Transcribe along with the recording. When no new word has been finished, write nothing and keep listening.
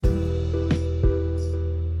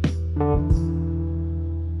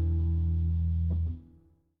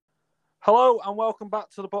Hello and welcome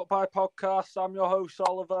back to the Book By Podcast. I'm your host,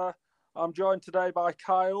 Oliver. I'm joined today by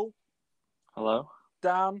Kyle. Hello.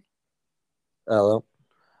 Dan. Hello.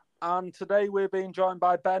 And today we're being joined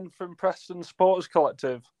by Ben from Preston Supporters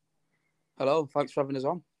Collective. Hello, thanks for having us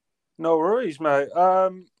on. No worries, mate.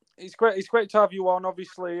 It's great to have you on.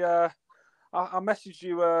 Obviously, I messaged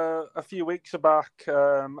you a few weeks back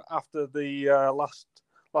after the last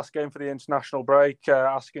game for the international break,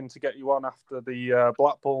 asking to get you on after the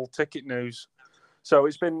Blackpool ticket news. So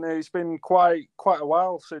it's been quite a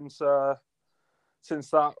while since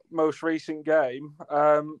that most recent game.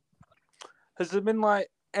 Has there been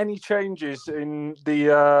any changes in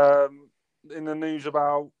the news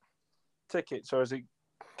about tickets, or is it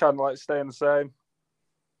kind of staying the same?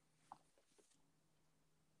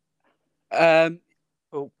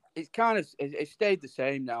 It stayed the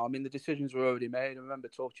same now. I mean, the decisions were already made. I remember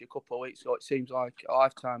talking to you a couple of weeks ago. It seems like a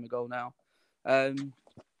lifetime ago now.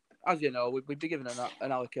 As you know, we've been given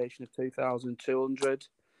an allocation of 2,200.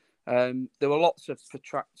 There were lots of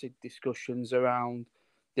protracted discussions around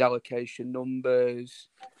the allocation numbers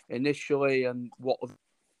initially and what were the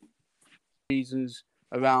reasons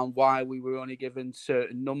around why we were only given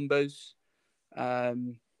certain numbers.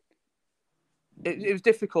 It was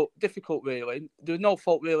difficult, really. There was no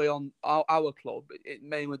fault really on our club. It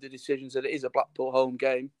mainly the decisions that it is a Blackpool home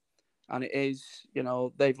game, and it is,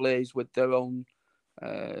 they've liaised with their own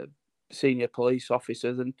senior police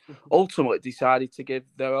officers and ultimately decided to give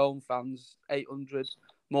their own fans 800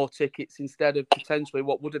 more tickets instead of potentially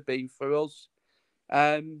what would have been for us.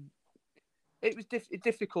 It was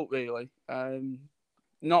difficult, really.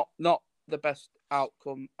 Not the best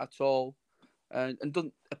outcome at all. And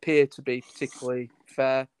doesn't appear to be particularly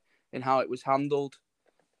fair in how it was handled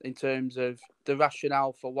in terms of the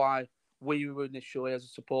rationale for why we were initially, as a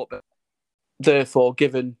support, therefore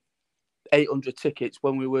given 800 tickets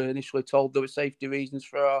when we were initially told there were safety reasons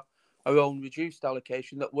for our own reduced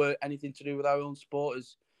allocation that weren't anything to do with our own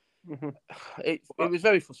supporters. Mm-hmm. It was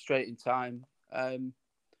very frustrating time and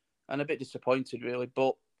a bit disappointed, really.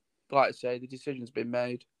 But like I say, the decision's been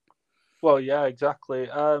made. Well, yeah, exactly.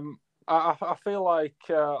 I feel like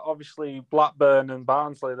obviously Blackburn and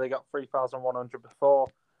Barnsley, they got 3,100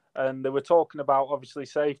 before, and they were talking about obviously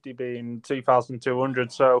safety being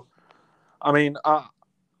 2,200. So, I mean,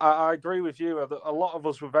 I agree with you. A lot of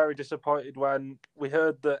us were very disappointed when we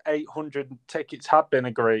heard that 800 tickets had been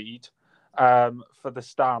agreed for the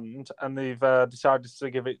stand, and they've decided to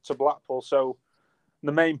give it to Blackpool. So,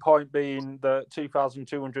 the main point being that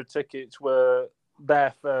 2,200 tickets were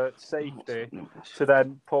there for safety, to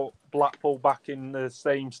then put Blackpool back in the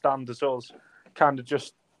same stand as us kind of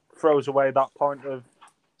just throws away that point of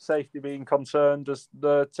safety being concerned as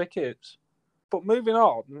the tickets. But moving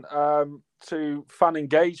on to fan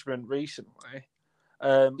engagement recently,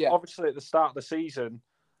 obviously at the start of the season,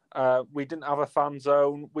 we didn't have a fan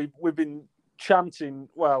zone. We've been chanting,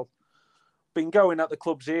 been going at the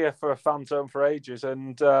club's ear for a fan zone for ages,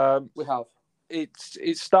 and we have.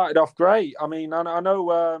 It started off great. I mean, I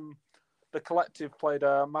know the collective played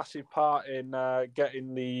a massive part in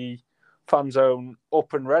getting the fan zone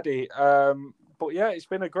up and ready. But yeah, it's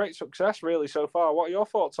been a great success really so far. What are your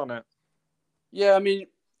thoughts on it? Yeah, I mean,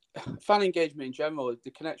 fan engagement in general,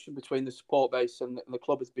 the connection between the support base and the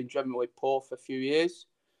club has been generally poor for a few years.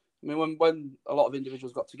 I mean, when a lot of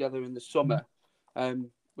individuals got together in the summer,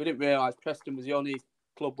 we didn't realise Preston was the only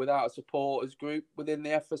club without a supporters group within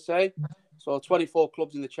the FSA. So 24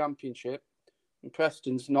 clubs in the Championship, and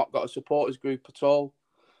Preston's not got a supporters group at all.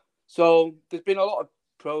 So there's been a lot of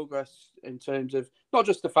progress in terms of not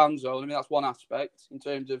just the fan zone. I mean, that's one aspect in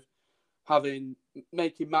terms of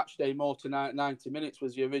making match day more to 90 minutes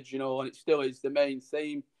was the original, and it still is the main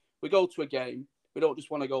theme. We go to a game, we don't just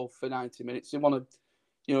want to go for 90 minutes. You want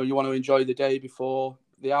to enjoy the day before,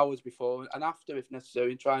 the hours before, and after if necessary,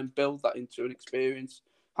 and try and build that into an experience.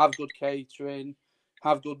 Have good catering,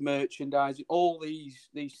 have good merchandising, all these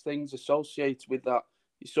things associated with that.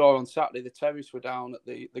 You saw on Saturday, the terrace were down at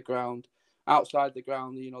the ground. Outside the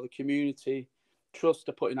ground, the community trust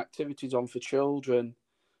are putting activities on for children.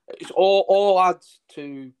 It's all adds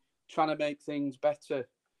to trying to make things better.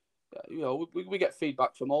 We get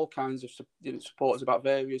feedback from all kinds of supporters about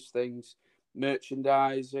various things,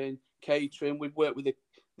 merchandising, catering. We've worked with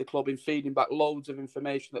the club in feeding back loads of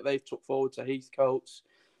information that they've took forward to Heathcote's.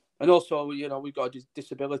 And also, we've got a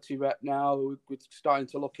disability rep now. We're starting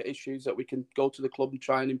to look at issues that we can go to the club and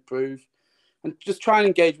try and improve. And just try and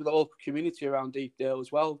engage with the local community around Deepdale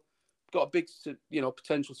as well. Got a big,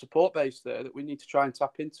 potential support base there that we need to try and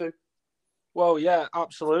tap into. Well, yeah,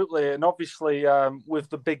 absolutely. And obviously,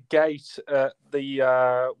 with the big gate at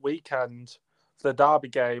the weekend the Derby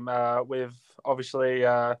game with obviously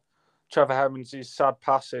Trevor Hemmings' sad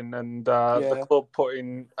passing and the club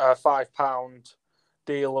putting a £5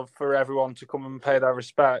 deal for everyone to come and pay their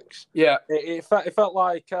respects. Yeah, it felt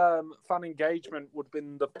like fan engagement would have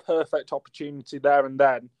been the perfect opportunity there and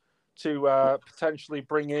then to potentially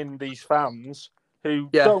bring in these fans who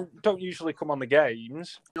don't usually come on the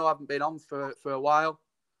games. I haven't been on for a while,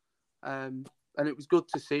 and it was good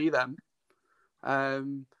to see them.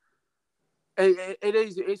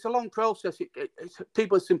 It's a long process. It's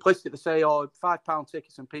people are simplistic to say, "Oh, £5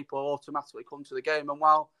 tickets," and people automatically come to the game. And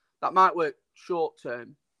while that might work short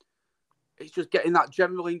term, it's just getting that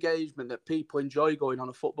general engagement that people enjoy going on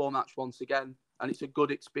a football match once again, and it's a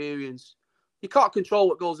good experience. You can't control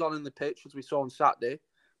what goes on in the pitch, as we saw on Saturday,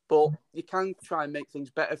 but you can try and make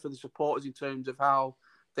things better for the supporters in terms of how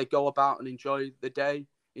they go about and enjoy the day,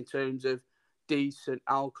 in terms of decent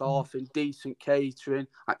alcohol and decent catering,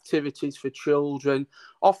 activities for children,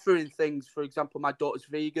 offering things. For example, my daughter's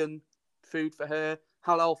vegan food for her,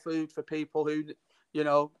 halal food for people who,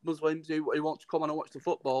 Muslims who want to come on and watch the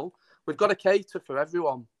football. We've got to cater for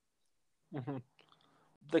everyone. Mm-hmm.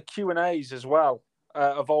 The Q&As as well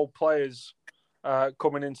of old players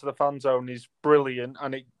coming into the fan zone is brilliant,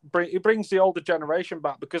 and it brings the older generation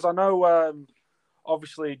back, because I know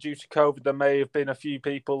obviously due to COVID there may have been a few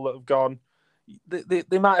people that have gone,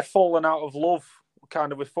 they might have fallen out of love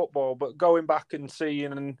kind of with football, but going back and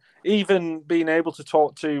seeing and even being able to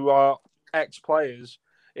talk to ex-players,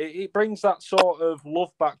 it brings that sort of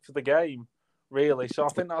love back for the game, really. So I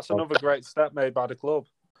think that's another great step made by the club.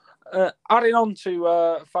 Adding on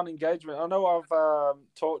to fan engagement, I know I've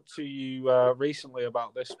talked to you recently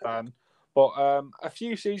about this, Ben, but a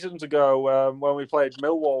few seasons ago when we played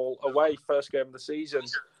Millwall away, first game of the season,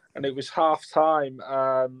 and it was half-time,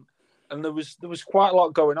 and there was quite a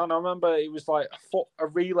lot going on. I remember it was like a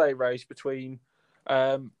relay race between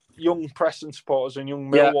young Preston supporters and young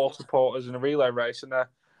Millwall supporters in a relay race, and a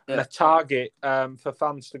target for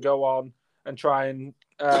fans to go on and try and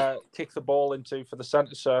kick the ball into for the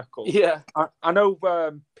centre circle. Yeah. I know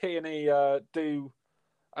P&E do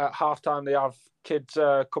at half-time, they have kids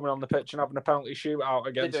coming on the pitch and having a penalty shootout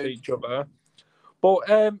against each other.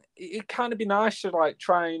 But it'd kind of be nice to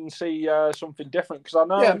try and see something different, because I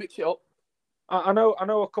know mix it up. I know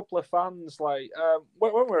a couple of fans when we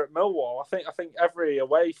were at Millwall. I think every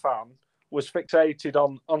away fan was fixated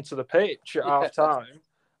onto the pitch at half time,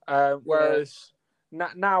 whereas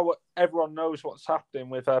now everyone knows what's happening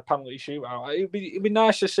with a penalty shootout. It'd be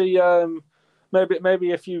nice to see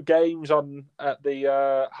maybe a few games on at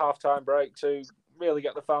the half time break to really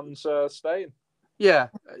get the fans staying. Yeah,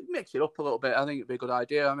 mix it up a little bit. I think it'd be a good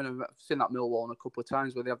idea. I mean, I've seen that Millwall a couple of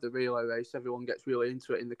times where they have the relay race. Everyone gets really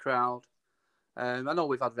into it in the crowd. I know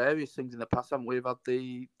we've had various things in the past, haven't we? We've had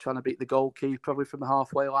the trying to beat the goalkeeper probably from the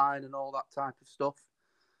halfway line and all that type of stuff.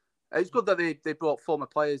 It's good that they brought former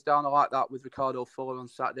players down. I like that with Ricardo Fuller on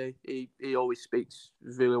Saturday. He always speaks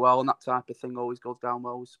really well, and that type of thing always goes down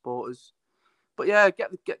well with supporters. But yeah,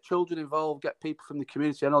 get children involved, get people from the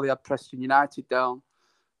community. I know they had Preston United down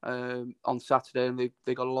on Saturday, and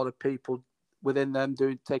they got a lot of people within them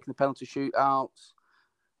taking the penalty shootouts.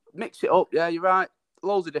 Mix it up, yeah, you're right.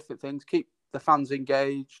 Loads of different things. Keep the fans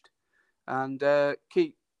engaged, and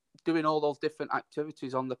keep doing all those different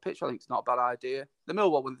activities on the pitch. I think it's not a bad idea. The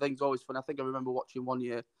Millwall one thing's always fun. I think I remember watching one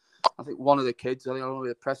year. I think one of the kids, I think I don't know,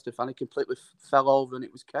 a Preston fan, he completely fell over and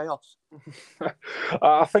it was chaos.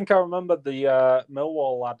 I think I remember the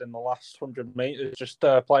Millwall lad in the last 100 metres just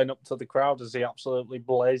playing up to the crowd as he absolutely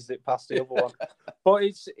blazed it past the other one. But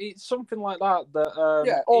it's something like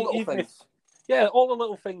that. All little things. All the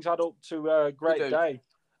little things add up to a great day,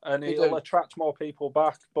 and it'll attract more people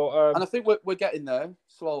back. But and I think we're getting there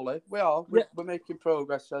slowly. We are. We're making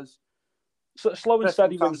progress as slow and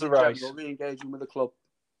steady wins the race. Re-engaging with the club.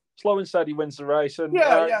 Slow and steady wins the race, and you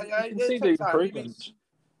can see the improvements.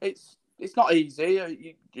 It's not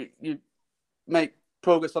easy. You make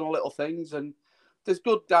progress on little things, and there's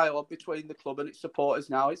good dialogue between the club and its supporters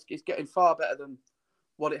now. It's getting far better than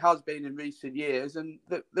what it has been in recent years, and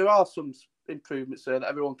there are some improvements there that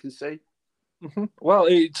everyone can see. Mm-hmm. Well,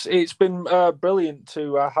 it's been brilliant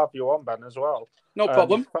to have you on, Ben, as well. No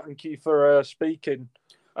problem. Thank you for speaking.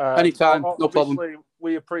 Anytime, no problem.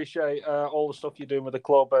 We appreciate all the stuff you're doing with the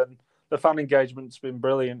club, and the fan engagement's been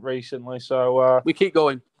brilliant recently. So we keep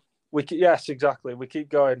going. Yes, exactly. We keep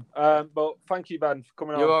going. But thank you, Ben, for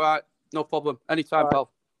coming on. You're all right. No problem. Anytime,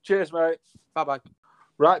 pal. Cheers, mate. Bye-bye.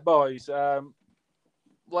 Right, boys.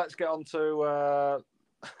 Let's get on to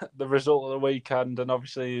the result of the weekend, and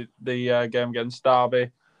obviously the game against Derby.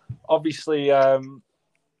 Obviously,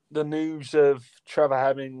 the news of Trevor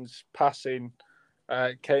Hemmings passing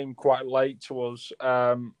came quite late to us.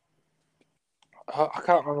 I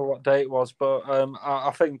can't remember what day it was, but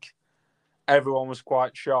I think everyone was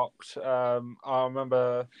quite shocked. I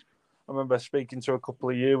remember speaking to a couple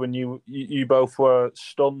of you, and you both were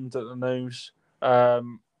stunned at the news.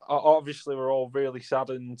 Obviously, we're all really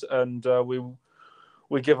saddened, and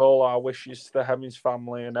we give all our wishes to the Hemmings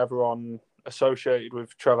family and everyone associated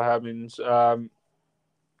with Trevor Hemmings. And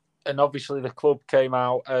obviously, the club came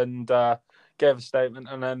out and gave a statement,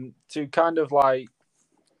 and then to kind of like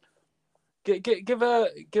give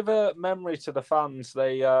a memory to the fans,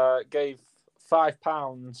 they gave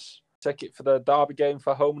 £5 ticket for the derby game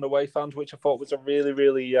for home and away fans, which I thought was a really,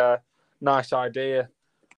 really nice idea.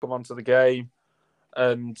 Come onto the game,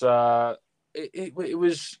 and it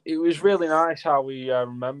was really nice how we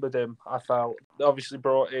remembered him. I felt obviously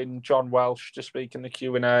brought in John Welsh to speak in the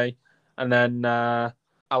Q&A, and then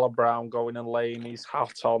Alan Brown going and laying his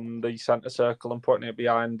hat on the centre circle and putting it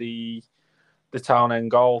behind the town end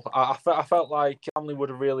goal. I felt like family would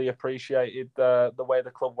have really appreciated the way the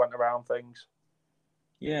club went around things.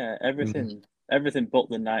 Yeah, everything but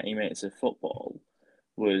the 90 minutes of football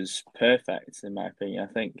was perfect, in my opinion.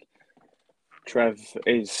 I think Trev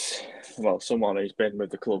is, someone who's been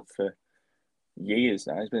with the club for years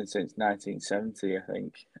now. He's been since 1970, I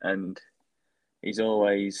think. And he's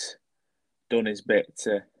always done his bit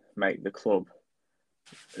to make the club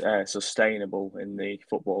sustainable in the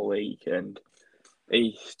Football League. And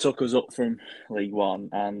he took us up from League One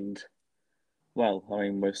and,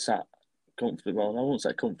 we've sat comfortably, I won't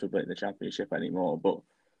say comfortably in the Championship anymore, but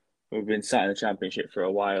we've been sat in the Championship for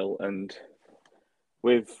a while and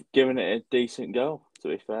we've given it a decent go, to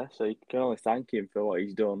be fair. So you can only thank him for what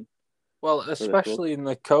he's done. Well, especially in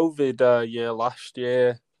the COVID year last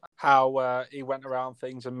year, how he went around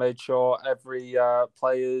things and made sure every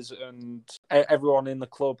players and everyone in the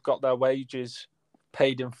club got their wages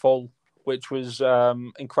paid in full, which was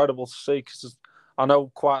incredible to see, because I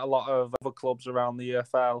know quite a lot of other clubs around the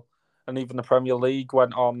EFL and even the Premier League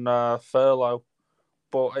went on furlough.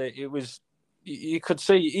 But it was, you could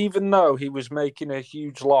see, even though he was making a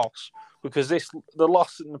huge loss, because the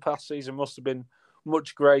loss in the past season must have been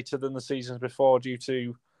much greater than the seasons before due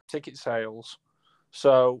to ticket sales.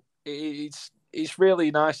 So it's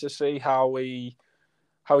really nice to see how he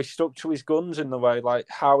stuck to his guns in the way, like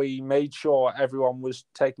how he made sure everyone was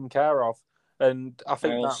taken care of. And I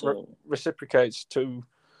think that reciprocates to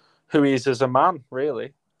who he is as a man,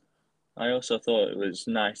 really. I also thought it was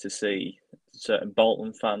nice to see certain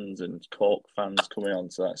Bolton fans and Cork fans coming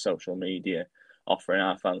onto that social media offering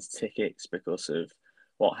our fans tickets because of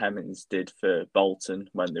what Hemmings did for Bolton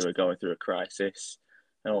when they were going through a crisis.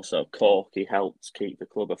 And also Cork, he helped keep the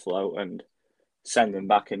club afloat and send them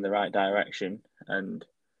back in the right direction. And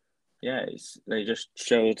yeah, they just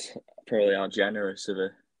showed probably how generous of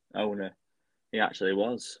an owner he actually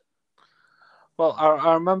was. Well,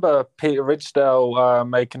 I remember Peter Ridsdale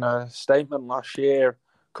making a statement last year,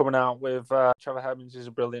 coming out with Trevor Hemmings is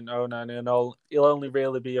a brilliant owner and he'll only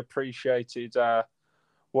really be appreciated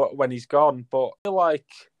when he's gone. But I feel like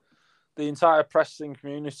the entire Preston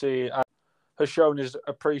community has shown his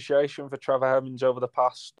appreciation for Trevor Hemmings over the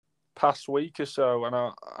past week or so,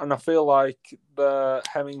 and I feel like the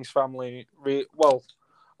Hemmings family, we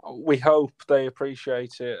hope they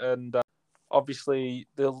appreciate it, and obviously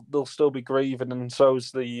they'll still be grieving, and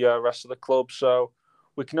so's the rest of the club. So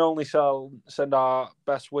we can only send our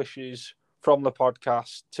best wishes from the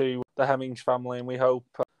podcast to the Hemmings family, and we hope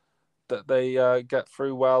that they get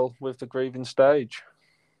through well with the grieving stage.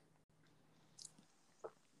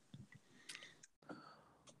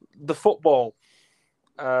 The football,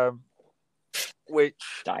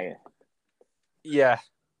 which dire. Yeah,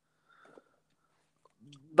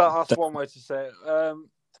 that's one way to say it.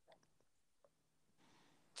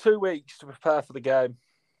 2 weeks to prepare for the game.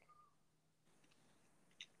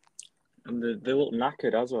 And they look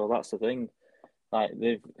knackered as well, that's the thing. Like,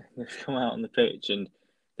 they've come out on the pitch and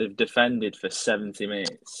they've defended for 70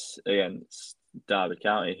 minutes against Derby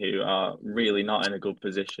County, who are really not in a good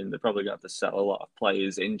position. They're probably going to have to sell a lot of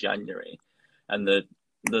players in January. And they're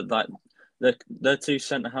two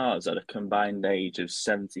centre-halves at a combined age of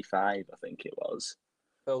 75, I think it was.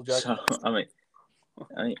 So, I mean,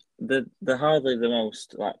 they're hardly the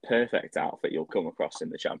most perfect outfit you'll come across in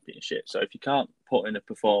the Championship. So if you can't put in a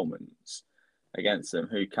performance against them,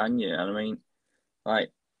 who can you? And I mean,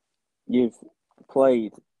 you've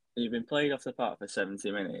been played off the park for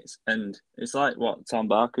 70 minutes, and it's like what Tom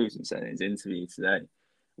Barkhusen said in his interview today.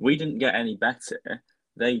 We didn't get any better;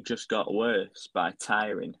 they just got worse by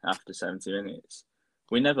tiring after 70 minutes.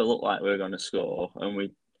 We never looked like we were going to score, and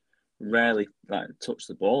we rarely touched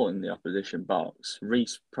the ball in the opposition box.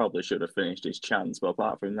 Reece probably should have finished his chance, but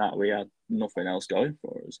apart from that, we had nothing else going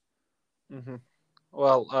for us. Mm-hmm.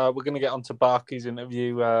 Well, we're going to get on to Barkey's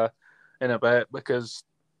interview in a bit, because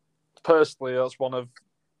personally, that's one of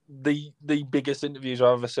the biggest interviews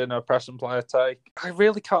I've ever seen a Preston player take. I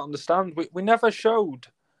really can't understand. We never showed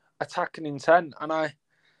attacking intent, and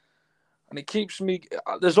it keeps me.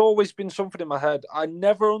 There's always been something in my head. I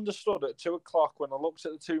never understood at 2:00 when I looked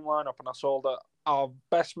at the team lineup and I saw that our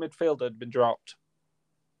best midfielder had been dropped.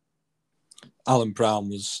 Alan Brown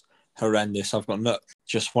was horrendous. I've got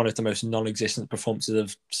just one of the most non-existent performances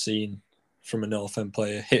I've seen from a North End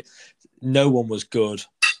player. No one was good,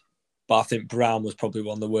 but I think Brown was probably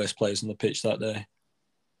one of the worst players on the pitch that day.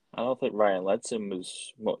 I don't think Ryan Ledson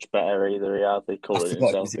was much better either. He hardly coloured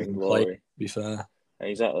himself in glory. To be fair.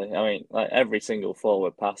 Exactly. I mean, every single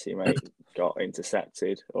forward pass he made got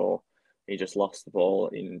intercepted, or he just lost the ball,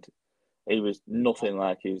 and he was nothing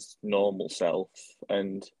like his normal self.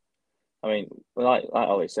 And I mean, like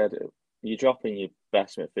Ollie said, you're dropping your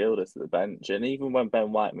best midfielder to the bench, and even when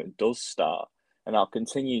Ben Whiteman does start, and I'll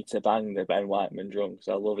continue to bang the Ben Whiteman drum because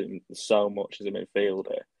I love him so much as a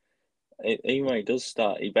midfielder. Even when he does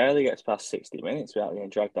start, he barely gets past 60 minutes without getting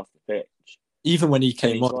dragged off the pitch. Even when he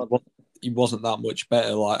came on, he wasn't that much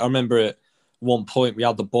better. I remember at one point we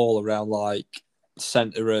had the ball around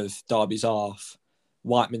centre of Derby's half.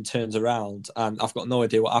 Whiteman turns around, and I've got no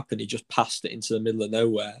idea what happened. He just passed it into the middle of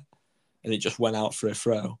nowhere, and it just went out for a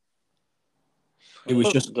throw. It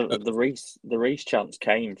was just the Reece chance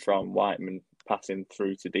came from Whiteman passing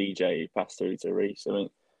through to DJ, passed through to Reece. I mean,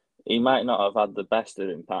 he might not have had the best of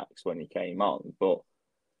impacts when he came on, but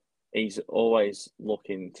he's always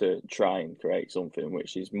looking to try and create something,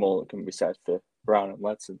 which is more that can be said for Brown and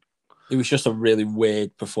Ledson. It was just a really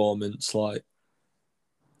weird performance.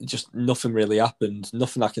 Just nothing really happened.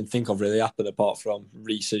 Nothing I can think of really happened apart from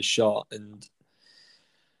Reece's shot and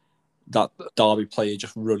that Derby player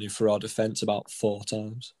just running through our defence about 4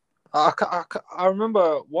 times. I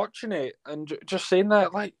remember watching it and just seeing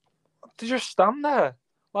that, they just stand there.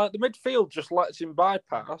 The midfield just lets him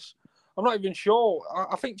bypass. I'm not even sure.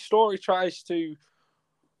 I think Story tries to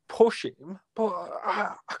push him, but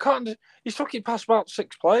I can't. He's took it past about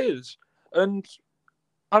 6 players, and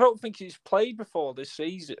I don't think he's played before this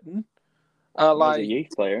season. He's a youth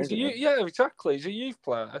player, isn't he? Yeah, exactly. He's a youth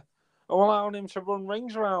player, and we're allowing him to run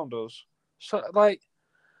rings around us. So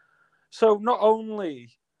not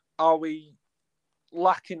only are we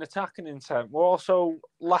lacking attacking intent, we're also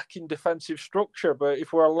lacking defensive structure. But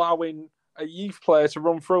if we're allowing a youth player to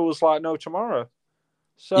run through us like no tomorrow.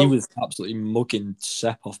 So he was absolutely mugging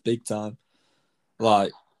Sepp off big time.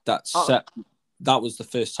 Sepp, that was the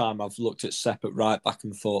first time I've looked at Sepp at right back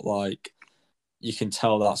and thought, you can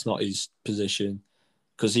tell that's not his position,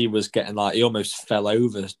 because he was getting he almost fell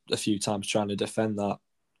over a few times trying to defend that.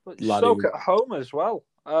 Stoke at home as well.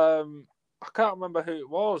 I can't remember who it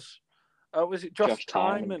was. Was it Josh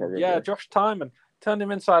Tyman? Yeah, Josh Tyman turned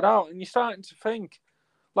him inside out, and you're starting to think,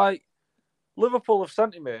 Liverpool have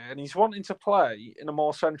sent him here and he's wanting to play in a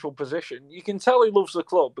more central position. You can tell he loves the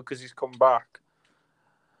club because he's come back.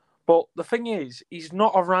 But the thing is, he's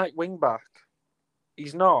not a right wing back.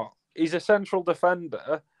 He's not. He's a central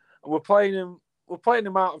defender, and we're playing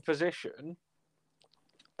him out of position.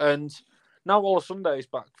 And now Wallace Sunday's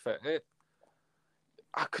back fit.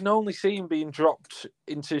 I can only see him being dropped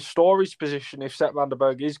into Story's position if Sepp van der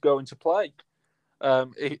Berg is going to play.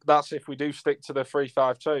 That's if we do stick to the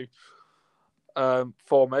 3-5-2.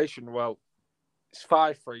 Formation. Well, it's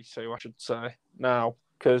 5-3-2, I should say now,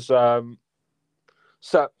 because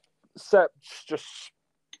Sepp's just.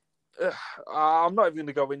 I'm not even going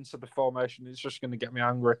to go into the formation. It's just going to get me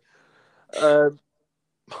angry.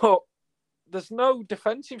 But there's no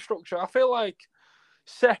defensive structure. I feel like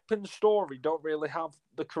Sepp and Story don't really have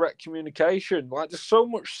the correct communication. There's so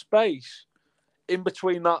much space in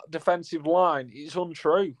between that defensive line. It's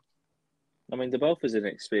untrue. I mean, they're both as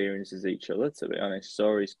inexperienced as each other, to be honest.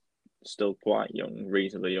 Story's still quite young,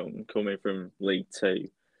 reasonably young, coming from League Two.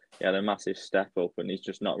 He had a massive step up, and he's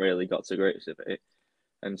just not really got to grips with it.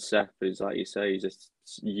 And Sepp is, like you say, he's a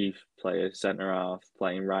youth player, centre half,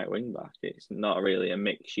 playing right wing back. It's not really a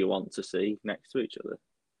mix you want to see next to each other.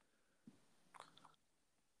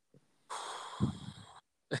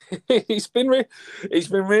 It's been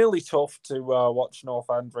really tough to watch North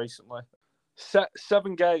End recently.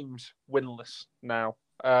 7 games winless now.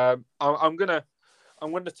 I'm gonna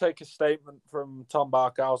take a statement from Tom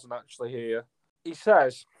Barkhausen actually here. He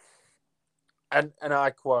says, and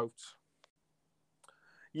I quote,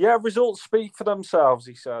 "Yeah, results speak for themselves,"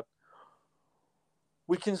 he said.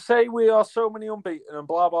 we can say we are so many unbeaten and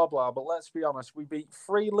blah, blah, blah, but let's be honest, we beat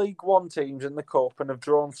 3 League One teams in the Cup and have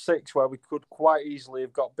drawn 6 where we could quite easily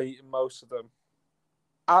have got beaten most of them.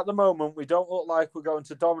 At the moment, we don't look like we're going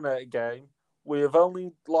to dominate a game. We have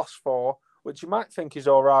only lost 4, which you might think is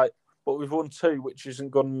all right, but we've won 2, which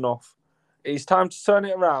isn't good enough. It's time to turn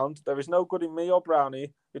it around. There is no good in me or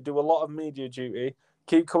Brownie, who do a lot of media duty,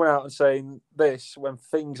 keep coming out and saying this when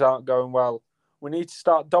things aren't going well. We need to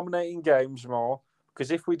start dominating games more, because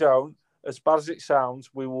if we don't, as bad as it sounds,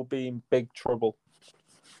 we will be in big trouble.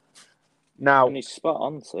 Now, and he's spot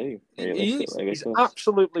on too. He's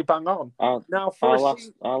absolutely bang on. Our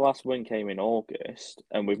last win came in August,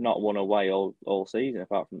 and we've not won away all season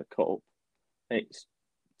apart from the Cup. It's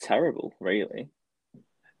terrible, really.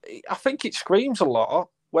 I think it screams a lot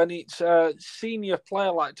when it's a senior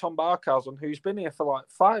player like Tom Barkhausen, who's been here for like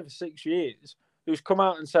 5 or 6 years, who's come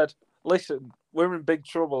out and said, "Listen, we're in big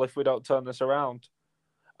trouble if we don't turn this around."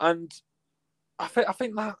 And I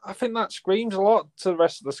think that screams a lot to the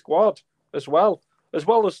rest of the squad as well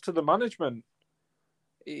as to the management.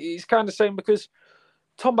 He's kind of saying, because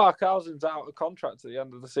Tom Barkhausen's out of contract at the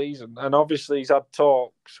end of the season, and obviously he's had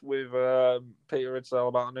talks with Peter Ridsdale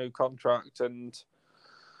about a new contract and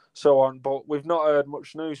so on, but we've not heard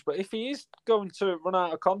much news. But if he is going to run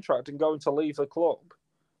out of contract and going to leave the club,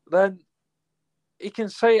 then he can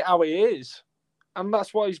say it how he is. And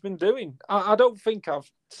that's what he's been doing. I don't think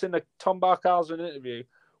I've seen a Tom Barkhausen interview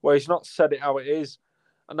where he's not said it how it is.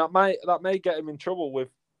 And that may get him in trouble with,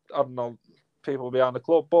 I don't know, people behind the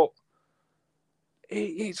club. But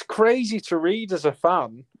it's crazy to read as a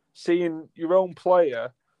fan, seeing your own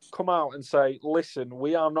player come out and say, "Listen,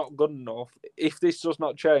 we are not good enough. If this does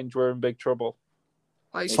not change, we're in big trouble."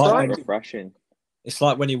 It's like refreshing. It's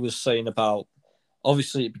like when he was saying about,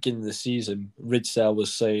 obviously, at the beginning of the season, Ridsdale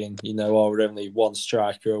was saying, we're only 1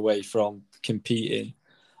 striker away from competing.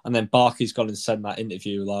 And then Barkley's gone and said that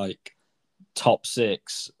interview, like, top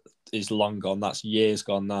 6 is long gone. That's years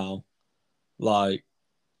gone now. Like,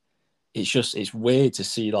 it's weird to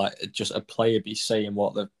see, like, just a player be saying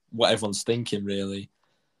what everyone's thinking, really.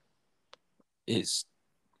 It's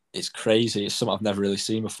crazy. It's something I've never really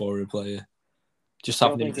seen before in a player. I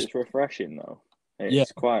think it's refreshing, though.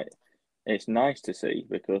 It's nice to see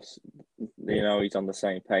because, he's on the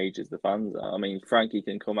same page as the fans are. I mean, Frankie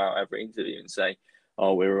can come out every interview and say,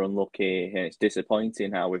 "Oh, we were unlucky and it's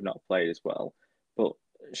disappointing how we've not played as well." But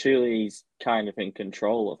surely he's kind of in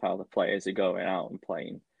control of how the players are going out and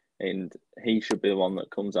playing. And he should be the one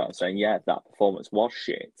that comes out saying, "Yeah, that performance was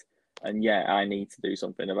shit. And yeah, I need to do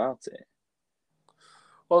something about it."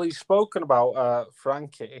 Well, he's spoken about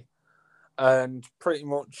Frankie, and pretty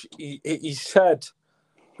much he said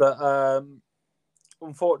that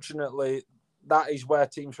unfortunately that is where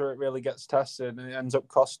Team Spirit really gets tested, and it ends up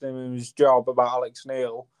costing him his job, about Alex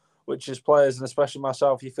Neil, which is players, and especially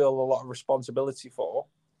myself, you feel a lot of responsibility for.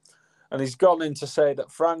 And he's gone in to say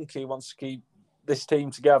that Frankie wants to keep this team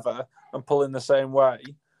together and pull in the same way,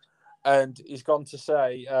 and he's gone to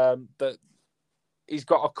say that he's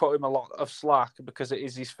got to cut him a lot of slack because it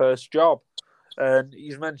is his first job. And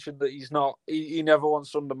he's mentioned that he never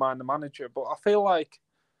wants to undermine the manager, but I feel like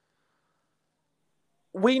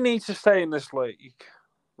we need to stay in this league,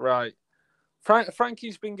 right?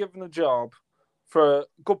 Frankie's been given a job for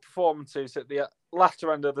good performances at the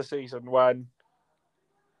latter end of the season when,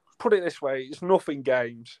 put it this way, it's nothing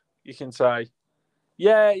games, you can say.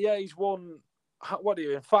 Yeah, he's won,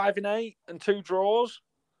 5 and 8 and 2 draws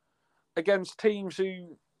against teams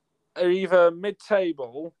who are either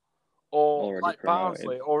mid-table or already like promoted.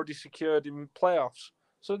 Barnsley, already secured in playoffs.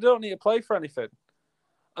 So they don't need to play for anything.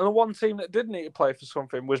 And the one team that did need to play for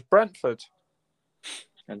something was Brentford.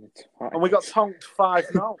 And we got tonked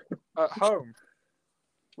 5-0 at home.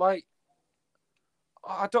 Like,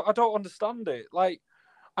 I don't understand it. Like,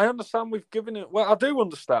 I understand we've given it... Well, I do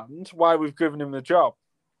understand why we've given him the job.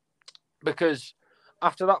 Because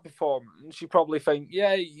after that performance, you probably think,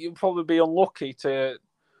 yeah, you'll probably be unlucky to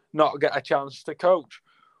not get a chance to coach.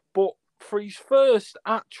 But for his first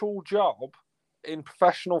actual job in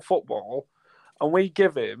professional football, and we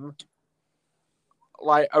give him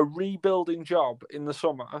like a rebuilding job in the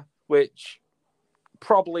summer, which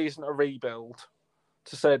probably isn't a rebuild,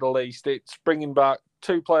 to say the least. It's bringing back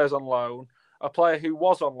 2 players on loan, a player who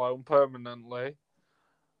was on loan permanently,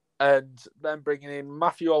 and then bringing in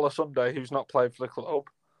Matthew Olasunde, who's not played for the club,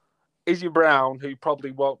 Izzy Brown, who probably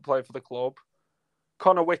won't play for the club,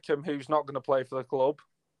 Connor Wickham, who's not going to play for the club,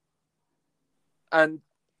 and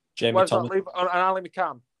Jamie Thomas. and Ali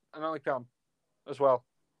McCann as well.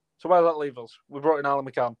 So where does that leave us? We brought in Alan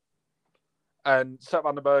McCann, and Sepp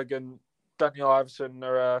van den Berg and Daniel Iverson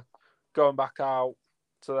are going back out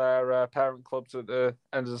to their parent clubs at the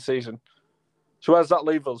end of the season. So where does that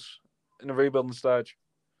leave us in the rebuilding stage?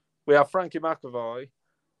 We have Frankie McAvoy,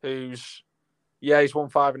 he's won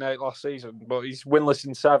 5 and 8 last season, but he's winless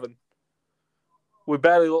in 7. We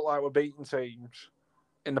barely look like we're beating teams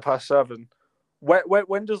in the past 7.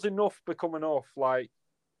 When does enough become enough? Like,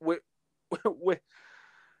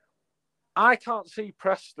 I can't see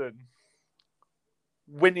Preston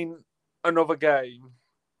winning another game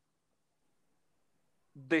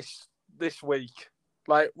this week.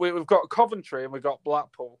 Like, we've got Coventry and we've got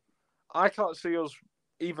Blackpool. I can't see us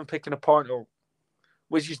even picking a point up,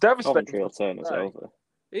 which is devastating. Coventry will turn us over.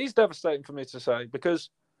 It's devastating for me to say, because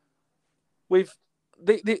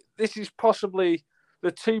this is possibly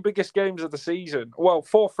the 2 biggest games of the season. Well,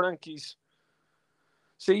 for Frankie's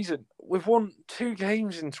season, we've won 2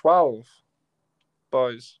 games in 12,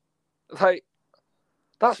 boys. Like,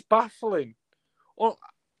 that's baffling.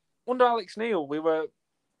 Under Alex Neil, we were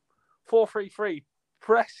 4-3-3,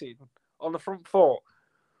 pressing on the front foot.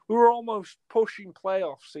 We were almost pushing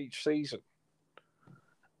playoffs each season.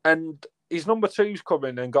 And his number 2's come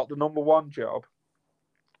in and got the number 1 job.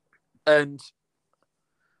 And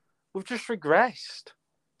we've just regressed.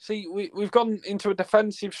 See, we've gone into a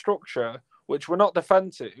defensive structure, which we're not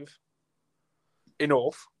defensive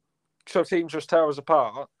enough, so teams just tear us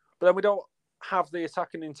apart. But then we don't have the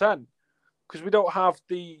attacking intent, because we don't have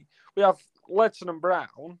we have Ledson and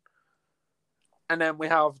Brown, and then we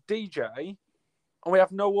have DJ, and we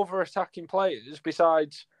have no other attacking players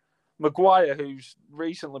besides Maguire, who's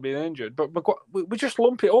recently been injured. But we just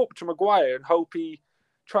lump it up to Maguire and hope he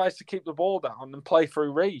tries to keep the ball down and play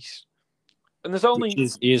through Reece. And there's only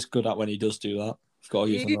he is good at when he does do that.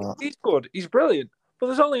 He's good. He's brilliant. But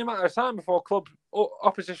there's only a matter of time before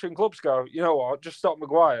opposition clubs go, you know what, just stop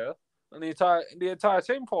Maguire, and the entire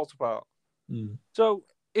team falls apart. Mm. So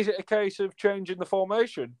is it a case of changing the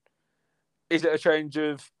formation? Is it a change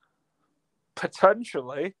of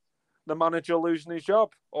potentially the manager losing his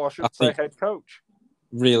job, or I should say head coach?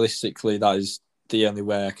 Realistically, that is the only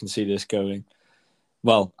way I can see this going.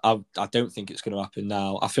 Well, I don't think it's going to happen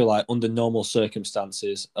now. I feel like under normal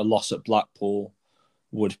circumstances, a loss at Blackpool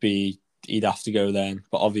would be, he'd have to go then.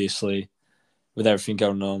 But obviously, with everything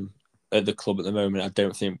going on at the club at the moment, I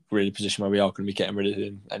don't think we're in a position where we are going to be getting rid of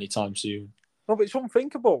him anytime soon. No, but it's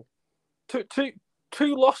unthinkable.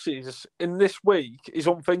 Two losses in this week is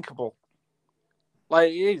unthinkable. Like,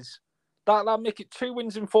 it is. That make it 2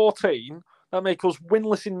 wins in 14. That make us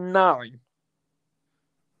winless in 9.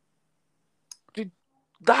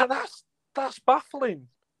 That's baffling.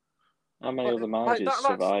 How many other managers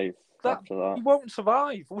survive after that? He won't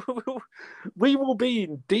survive. We will be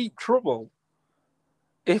in deep trouble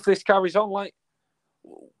if this carries on. Like,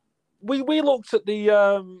 we looked at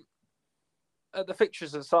the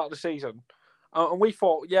fixtures at the start of the season, and we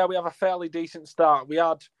thought, yeah, we have a fairly decent start. We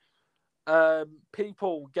had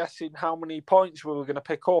people guessing how many points we were going to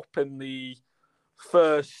pick up in the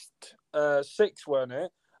first 6, weren't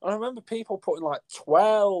it? And I remember people putting like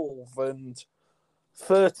 12 and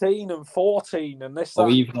 13 and 14 and this.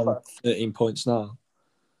 Even on 13 points now.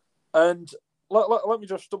 And let me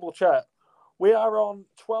just double check. We are on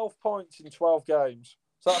 12 points in 12 games.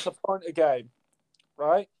 So that's a point a game,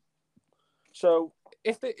 right? So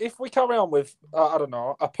if we carry on with, I don't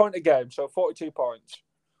know, a point a game, so 42 points,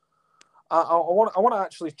 I want to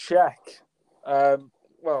actually check.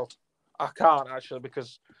 Well, I can't actually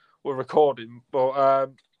because we're recording, but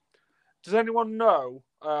does anyone know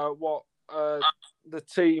what the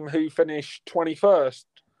team who finished 21st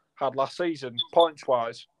had last season,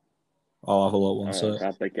 points-wise? I'll have a look one sec.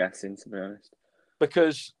 I'd be guessing, to be honest.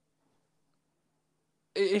 Because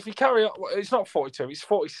if you carry on, it's not 42, it's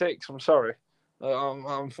 46, I'm sorry.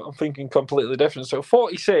 I'm thinking completely different. So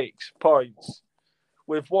 46 points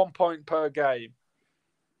with 1 point per game.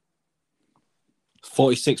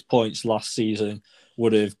 46 points last season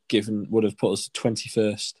would have put us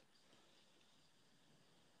 21st.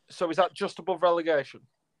 So is that just above relegation?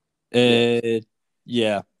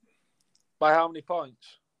 Yeah. By how many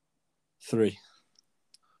points? 3.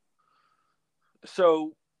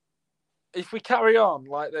 So if we carry on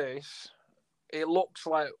like this, it looks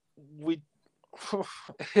like we...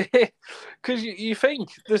 Because you think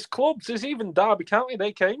there's clubs, there's even Derby County,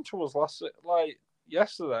 they came to us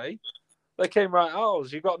yesterday. They came right at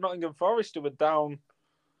us. You've got Nottingham Forest who were down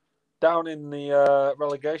in the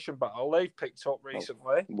relegation battle. They've picked up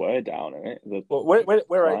recently. We're down in it. We're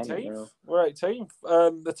 18th. We're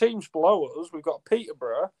 18th. The teams below us, we've got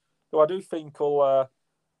Peterborough, who I do think will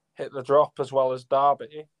hit the drop as well as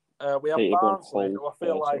Derby. We have Barnsley, who I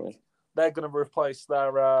feel like they're going to replace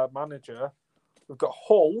their manager. We've got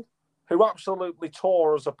Hull, who absolutely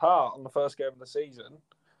tore us apart on the first game of the season.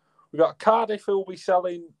 We've got Cardiff, who will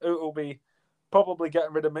be probably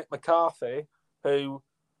getting rid of Mick McCarthy, who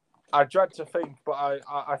I dread to think, but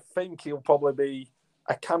I think he'll probably be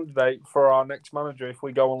a candidate for our next manager if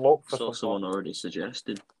we go and look for someone already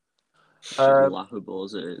suggested. Laughable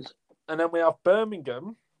as it is. And then we have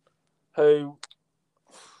Birmingham, who...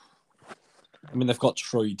 I mean, they've got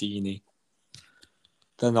Troy Deeney.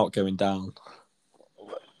 They're not going down.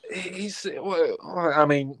 Putting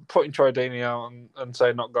Troy Deeney out and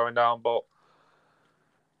saying not going down, but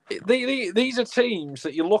these are teams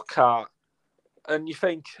that you look at and you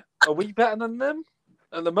think, are we better than them?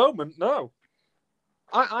 At the moment, no.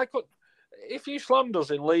 I could, if you slammed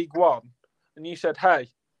us in League One and you said, hey,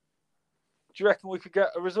 do you reckon we could get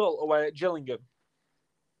a result away at Gillingham?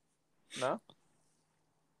 No.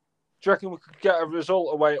 Do you reckon we could get a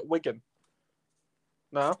result away at Wigan?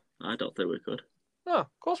 No. I don't think we could. No,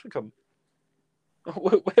 of course we couldn't.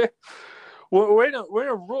 We're in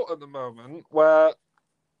a rut at the moment where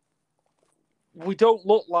we don't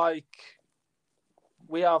look like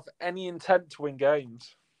we have any intent to win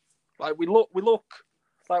games. Like we look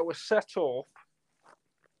like we're set up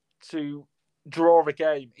to draw a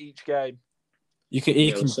game each game. You can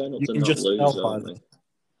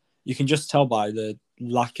just tell by the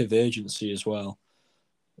lack of urgency as well.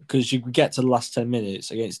 Because you get to the last 10 minutes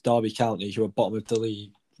against Derby County, who are bottom of the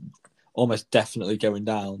league, almost definitely going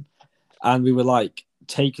down. And we were like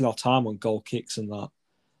taking our time on goal kicks and that.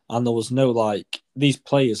 And there was no like these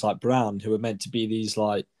players like Brown who were meant to be these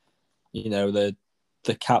like, the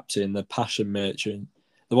captain, the passion merchant.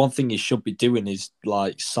 The one thing he should be doing is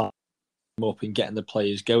like signing them up and getting the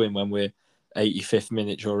players going when we're 85th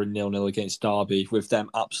minute or a 0-0 against Derby with them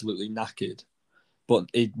absolutely knackered. But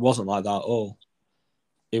it wasn't like that at all.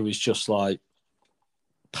 It was just like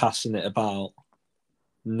passing it about,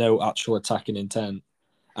 no actual attacking intent.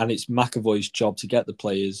 And it's McAvoy's job to get the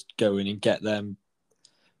players going and get them.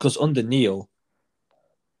 Because under Neil,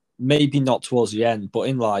 maybe not towards the end, but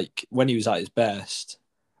in like when he was at his best,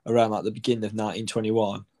 around like the beginning of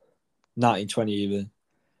 1920 even,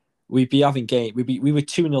 we'd be having game. We were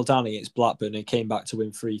 2-0 down against Blackburn and came back to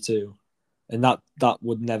win 3-2. And that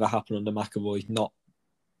would never happen under McAvoy. Not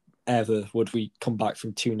ever would we come back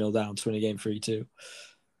from 2-0 down to win a game 3-2.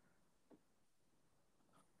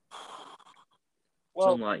 Well,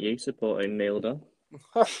 sound like you supporting Neil, though.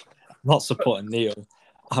 Not supporting Neil.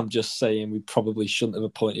 I'm just saying we probably shouldn't have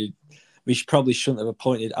appointed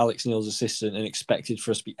Alex Neil's assistant and expected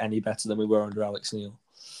for us to be any better than we were under Alex Neil.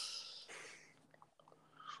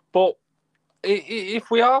 But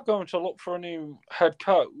if we are going to look for a new head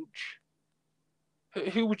coach,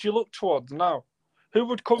 who would you look towards now? Who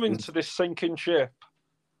would come into this sinking ship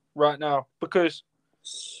right now? Because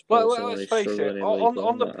let's face it,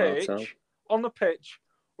 on the pitch,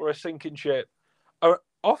 we're a sinking ship.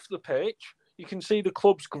 Off the pitch, you can see the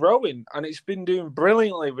club's growing, and it's been doing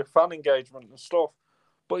brilliantly with fan engagement and stuff.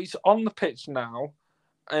 But it's on the pitch now,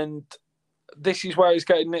 and this is where it's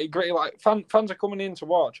getting nitty-gritty. Like fans are coming in to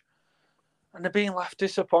watch, and they're being left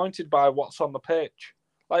disappointed by what's on the pitch.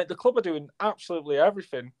 Like the club are doing absolutely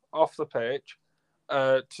everything off the pitch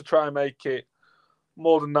to try and make it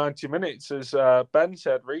more than 90 minutes, as Ben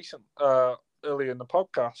said earlier in the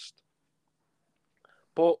podcast.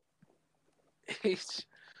 But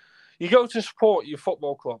you go to support your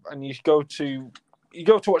football club and you go to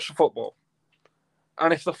watch the football.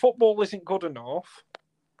 And if the football isn't good enough,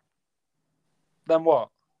 then what?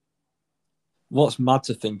 What's mad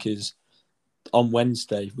to think is on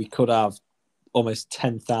Wednesday we could have almost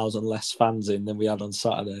 10,000 less fans in than we had on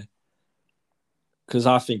Saturday. Because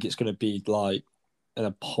I think it's going to be like an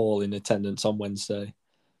appalling attendance on Wednesday.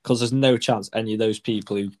 Because there's no chance any of those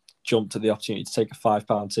people who jumped at the opportunity to take a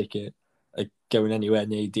 £5 ticket are going anywhere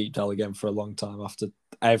near Deepdale again for a long time after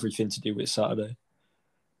everything to do with Saturday.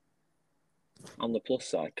 On the plus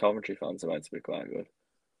side, Coventry fans are meant to be quite good.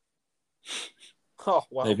 Oh,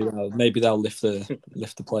 wow. Maybe they'll lift the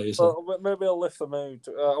players. Well, maybe they'll lift the mood.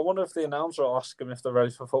 I wonder if the announcer will ask them if they're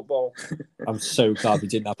ready for football. I'm so glad we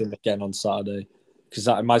didn't have him again on Saturday. Because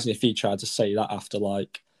imagine if he tried to say that after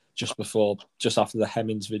just after the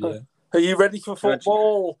Hemmings video. Are you ready for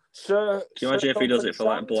football, sir? Can you imagine if he does it for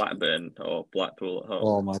like Blackburn or Blackpool at home?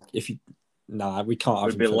 Oh my! We can't have.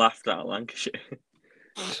 We'd be laughed at Lancashire.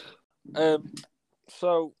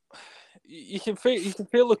 So you can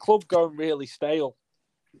feel the club going really stale.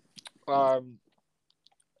 And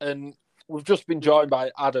we've just been joined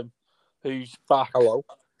by Adam, who's back. Hello.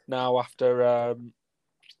 Now after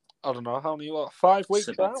I don't know how many 5 weeks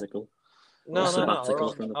sabbatical. No,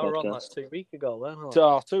 sabbatical I were on that 2 weeks ago. Then,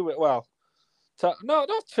 2 weeks. Well, No,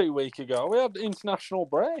 not 2 weeks ago. We had international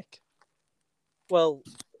break. Well,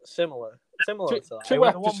 similar to that. 2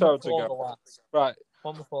 episodes ago. Right.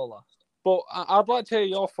 One before last. But I'd like to hear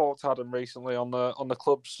your thoughts, Adam, recently on the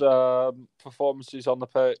club's performances on the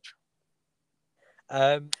pitch.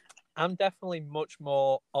 I'm definitely much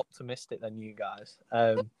more optimistic than you guys.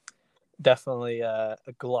 Definitely a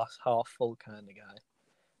glass half full kind of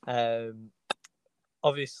guy.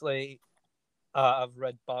 Obviously, I've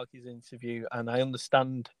read Barkey's interview, and I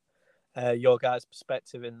understand your guys'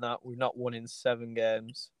 perspective in that we've not won in 7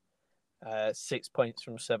 games. 6 points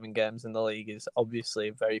from 7 games in the league is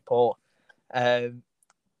obviously very poor. But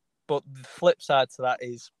the flip side to that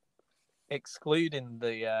is excluding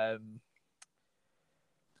the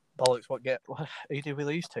bollocks. Who did we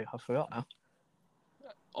lose to? I forgot now.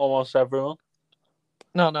 Almost everyone.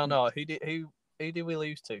 No. Who did we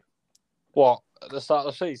lose to? What, at the start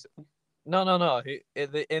of the season? No.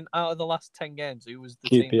 Out of the last 10 games, who was the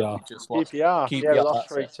team that we just lost? QPR. Yeah, we lost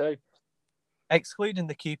 3-2. Excluding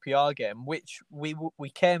the QPR game, which we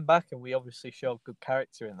came back and we obviously showed good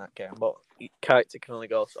character in that game, but character can only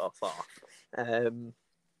go so far.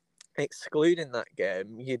 Excluding that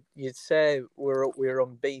game, you'd say we're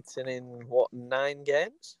unbeaten in 9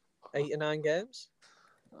 games, 8 or 9 games.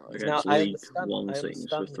 Against League One teams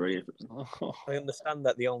for 3 of them. I understand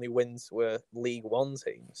that the only wins were League One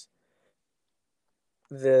teams.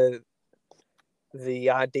 The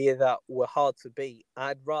idea that we're hard to beat,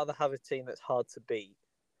 I'd rather have a team that's hard to beat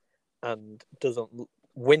and doesn't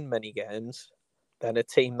win many games than a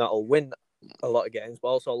team that'll win a lot of games but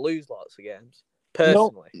also lose lots of games.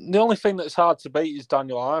 Personally, the only thing that's hard to beat is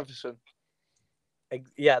Daniel Iverson.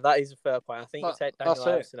 Yeah, that is a fair point. I think you take Daniel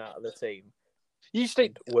Iverson out of the team. You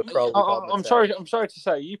think we're probably I'm sorry to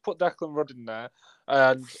say, you put Declan Rudd in there,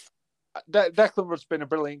 and Declan Rudd's been a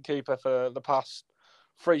brilliant keeper for the past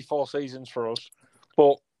 3-4 seasons for us.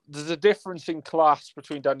 But there's a difference in class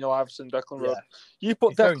between Daniel Iverson and Declan Rudd. You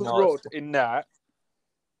put Declan Rudd in there,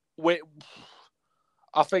 with,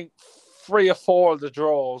 I think 3 or 4 of the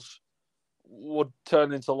draws would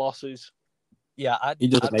turn into losses. Yeah, he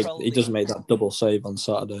doesn't make that double save on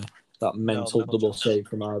Saturday. That mental double save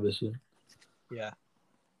from Iverson. Yeah,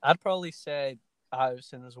 I'd probably say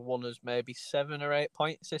Iverson has won us maybe 7 or 8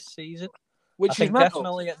 points this season. Which I think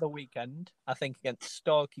definitely at the weekend. I think against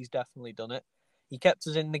Stoke he's definitely done it. He kept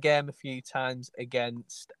us in the game a few times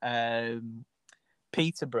against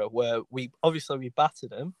Peterborough, where we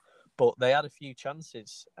battered them, but they had a few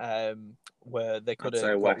chances where they could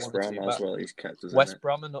have. West Brom as well. He's kept us. West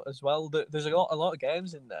Brom as well. There's a lot of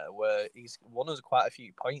games in there where he's won us quite a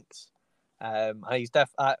few points. He's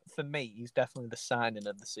for me, he's definitely the signing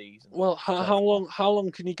of the season. Well, how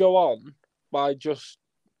long can you go on by just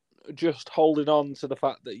holding on to the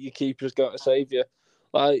fact that your keeper's got to save you?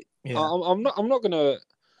 Like, yeah. I'm not going to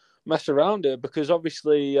mess around here because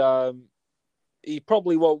obviously he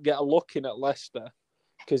probably won't get a look in at Leicester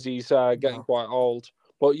because he's getting quite old.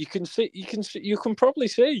 But you can probably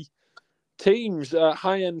see teams,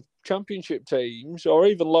 high-end Championship teams, or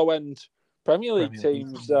even low-end Premier League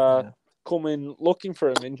teams coming looking for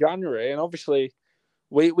him in January. And obviously,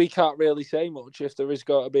 we can't really say much if there is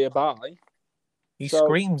going to be a buy. He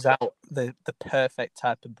screams out the perfect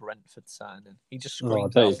type of Brentford signing. He just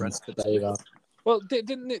screams out Brentford. Well,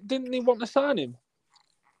 didn't he want to sign him?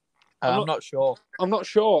 I'm not sure. I'm not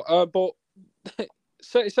sure. But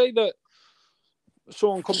say that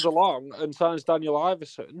someone comes along and signs Daniel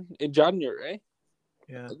Iverson in January.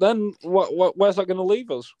 Yeah. Then where's that going to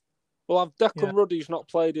leave us? We'll have Declan Rudd, who's not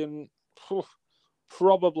played in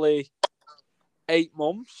probably 8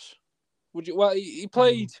 months. Well, he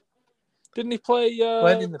played. Didn't he play?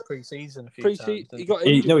 Played in the pre-season a few times. He got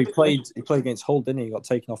injured. He played against Hull, didn't he? He got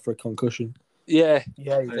taken off for a concussion. Yeah, he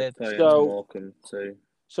did.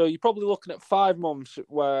 So you're probably looking at 5 months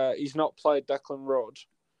where he's not played Declan Rudd.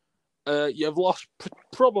 You've lost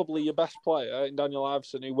probably your best player in Daniel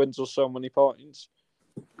Iverson, who wins us so many points.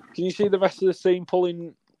 Can you see the rest of the team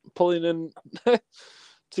pulling in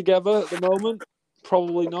together at the moment?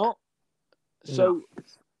 Probably not. So. No.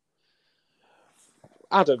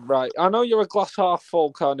 Adam, right, I know you're a glass half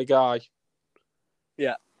full kind of guy.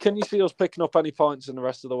 Yeah. Can you see us picking up any points in the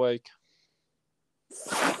rest of the week?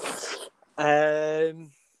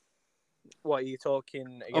 What are you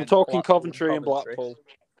talking? I'm talking Coventry and Blackpool.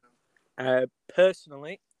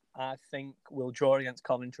 Personally, I think we'll draw against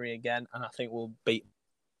Coventry again, and I think we'll beat.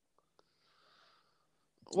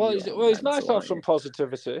 Well, it's nice to have some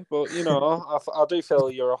positivity, but I do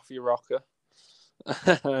feel you're off your rocker.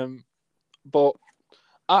 But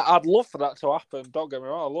I'd love for that to happen. Don't get me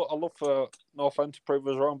wrong. I'd love for North End to prove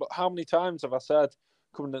us wrong. But how many times have I said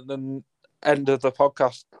coming at the end of the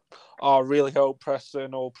podcast, I really hope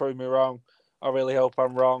Preston will prove me wrong. I really hope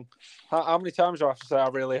I'm wrong. How many times do I have to say I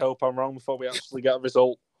really hope I'm wrong before we actually get a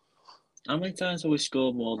result? How many times have we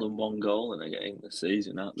scored more than one goal in a game this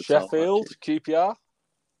season at the Sheffield, top, QPR?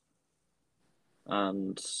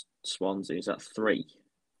 And Swansea, is that 3?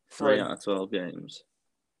 3 out of 12 games.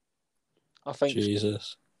 I think.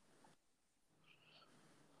 Jesus.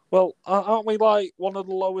 Well, aren't we like one of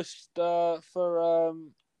the lowest for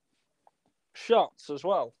shots as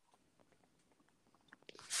well?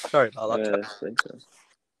 Sorry about that. I think so.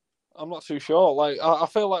 I'm not too sure. Like, I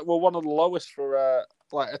feel like we're one of the lowest for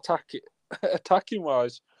like attacking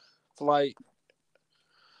wise, for like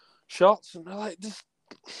shots, and like this.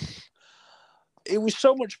 It was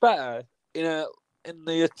so much better in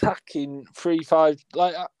the attacking 3-5.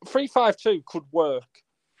 Like 3-5-2 could work,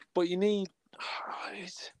 but you need.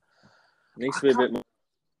 It needs to be a bit more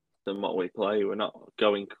than what we play. We're not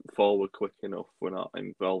going forward quick enough. We're not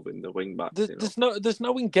involving the wing backs enough. There's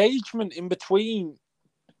no engagement in between,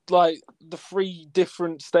 like the 3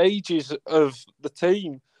 different stages of the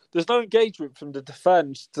team. There's no engagement from the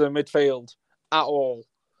defence to the midfield at all,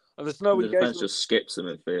 and there's no engagement. The defence just skips the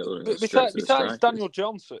midfield. And Besides Daniel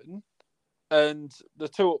Johnson and the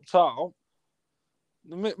 2 up top,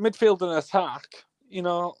 the midfield and attack. You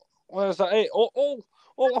know, where's that? It all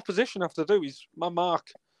opposition have to do is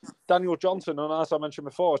mark Daniel Johnson, and as I mentioned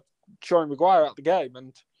before, Sean Maguire out the game,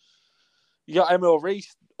 and you got Emil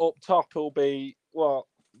Reese up top who'll be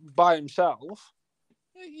by himself.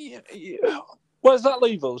 Where does that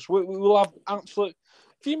leave us? We will have absolute.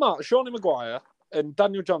 If you mark Sean Maguire and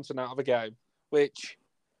Daniel Johnson out of a game, which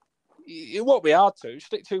it won't be hard to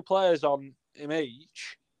stick 2 players on him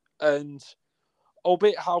each, and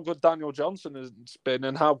albeit how good Daniel Johnson has been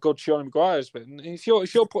and how good Sean Maguire has been, if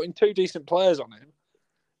you're putting 2 decent players on him,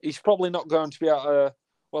 he's probably not going to be able to.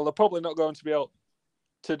 Well, they're probably not going to be able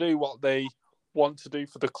to do what they want to do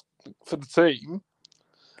for the team.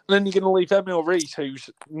 And then you're going to leave Emil Reese, who's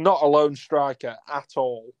not a lone striker at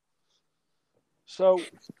all. So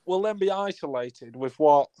we'll then be isolated with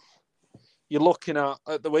what you're looking at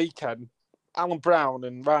the weekend: Alan Brown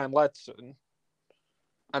and Ryan Ledson,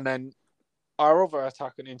 and then our other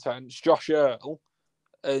attacking intents, Josh Earl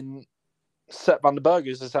and Sepp van den Berg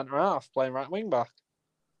as the centre half, playing right wing back.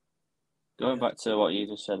 Going back to what you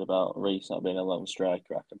just said about Reece not being a lone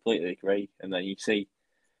striker, I completely agree. And then you see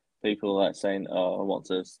people like saying, "Oh, I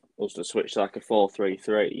want us to switch to like a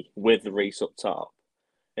 4-3-3 with Reece up top."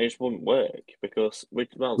 It just wouldn't work because we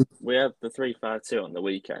had the 3-5-2 on the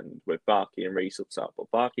weekend with Barkey and Reece up top, but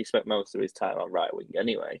Barkey spent most of his time on right wing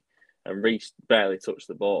anyway, and Reece barely touched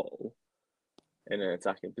the ball in an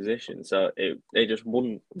attacking position, so it just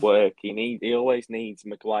wouldn't work. He always needs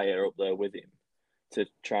Maguire up there with him to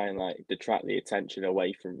try and like detract the attention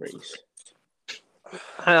away from Reece.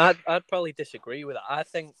 I'd probably disagree with that. I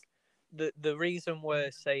think the reason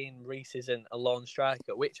we're saying Reece isn't a lone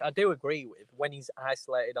striker, which I do agree with, when he's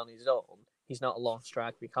isolated on his own, he's not a lone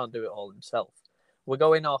striker. He can't do it all himself. We're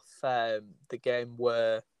going off the game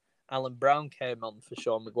where Alan Brown came on for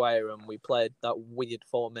Sean Maguire and we played that weird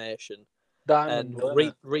formation. And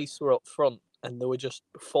Reece were up front, and there were just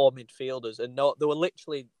 4 midfielders, and there were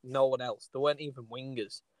literally no one else. There weren't even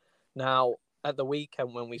wingers. Now, at the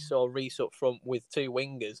weekend, when we saw Reece up front with 2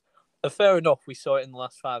 wingers, fair enough, we saw it in the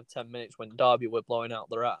last 5-10 minutes when Derby were blowing out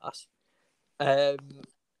their ass. I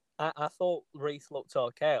thought Reece looked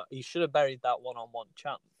okay. He should have buried that one-on-one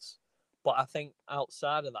chance. But I think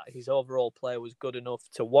outside of that, his overall play was good enough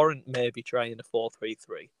to warrant maybe trying a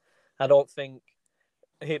 4-3-3. I don't think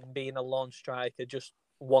him being a lone striker, just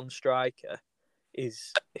one striker,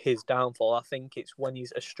 is his downfall. I think it's when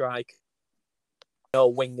he's a striker,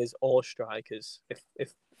 no wingers or strikers,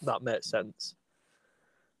 if that makes sense.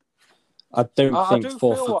 I don't think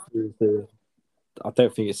 4-3-3. I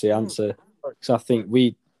don't think it's the answer, because I think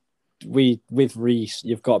we with Reece,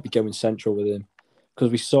 you've got to be going central with him,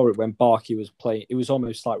 because we saw it when Barkey was playing. It was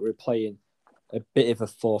almost like we were playing a bit of a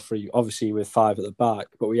 4-3, obviously with 5 at the back,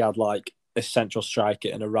 but we had like a central striker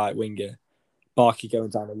and a right winger. Barkey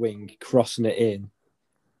going down the wing, crossing it in,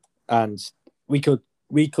 and we could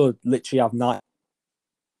literally have 9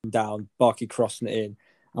 down, Barkey crossing it in,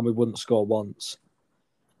 and we wouldn't score once,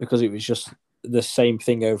 because it was just the same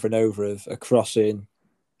thing over and over of a crossing,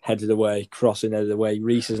 headed away, crossing, headed away.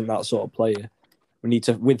 Reece isn't that sort of player.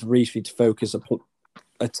 With Reece, we need to focus and put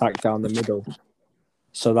attack down the middle.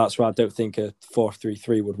 So that's why I don't think a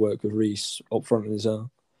 4-3-3 would work with Reece up front on his own.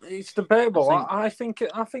 It's debatable. I think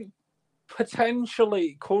potentially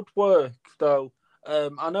it could work, though.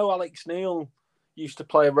 I know Alex Neil used to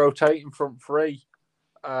play a rotating front 3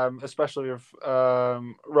 especially with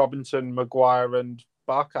Robinson, Maguire, and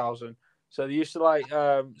Barkhausen. So they used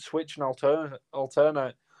to switch and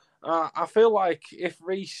alternate. I feel like if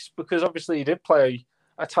Reece, because obviously he did play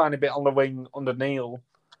a tiny bit on the wing under Neil,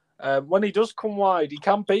 when he does come wide, he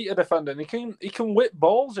can beat a defender and he can whip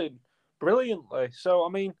balls in brilliantly. So I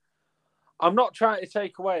mean, I'm not trying to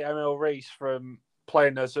take away Emil Reece from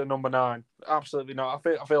playing as a number 9. Absolutely not.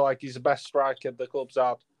 I feel like he's the best striker the club's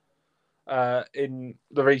had in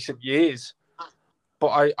the recent years.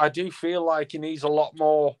 But I do feel like he needs a lot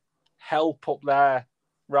more help up there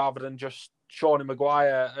rather than just Shawnee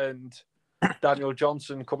Maguire and Daniel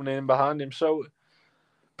Johnson coming in behind him. So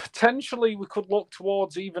potentially we could look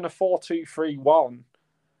towards even a 4-2-3-1,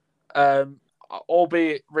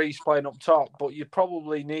 albeit Reece playing up top, but you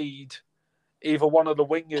probably need either one of the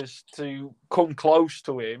wingers to come close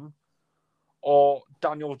to him or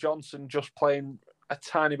Daniel Johnson just playing a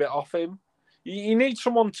tiny bit off him. You need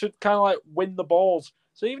someone to kind of win the balls.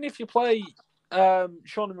 So even if you play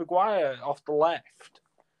Shawnee Maguire off the left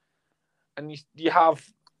and you have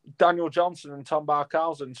Daniel Johnson and Tom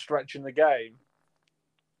Barkhausen stretching the game,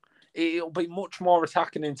 it'll be much more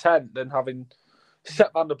attacking intent than having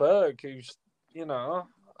Sepp van der Berg, who's,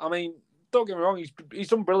 I mean, don't get me wrong, he's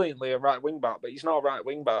done brilliantly at right wing back, but he's not a right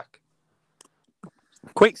wing back.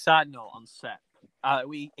 Quick side note on Sepp.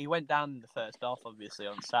 He went down in the first half, obviously,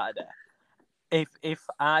 on Saturday. If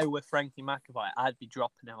I were Frankie McAvoy, I'd be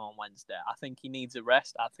dropping him on Wednesday. I think he needs a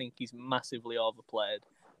rest. I think he's massively overplayed.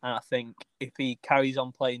 And I think if he carries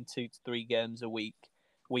on playing 2 to 3 games a week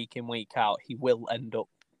in, week out, he will end up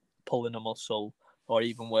pulling a muscle or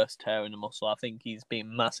even worse, tearing a muscle. I think he's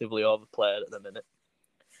being massively overplayed at the minute.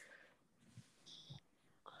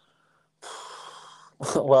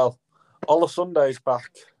 Well, Ola Sunday's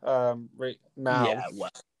back now. Yeah, well.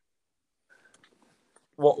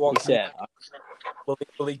 What can he,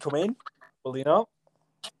 will he come in? Will he not?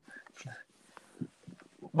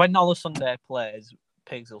 When Ola Sunday plays,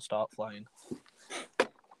 pigs will start flying.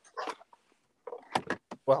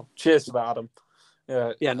 Well, cheers to that, Adam.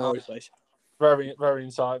 Yeah, no worries. Very, very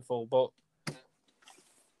insightful. But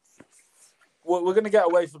we're going to get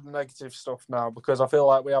away from the negative stuff now because I feel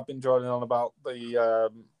like we have been joining on about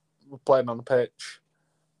the playing on the pitch.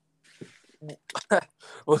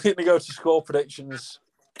 We're going to go to score predictions.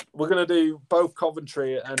 We're going to do both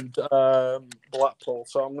Coventry and Blackpool.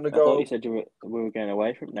 So I'm going to go. I thought you said we were going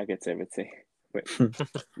away from negativity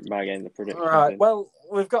by getting the predictions. All right. Well,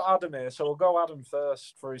 we've got Adam here, so we'll go Adam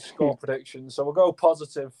first for his score predictions. So we'll go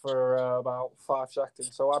positive for about 5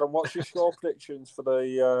 seconds. So Adam, what's your score predictions for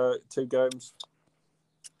the 2 games?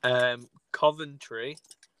 Coventry,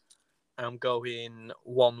 I'm going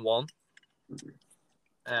 1-1.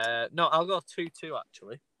 No, I'll go 2-2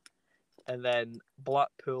 actually. And then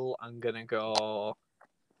Blackpool, I'm going to go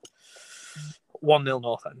 1-0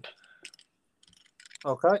 North End.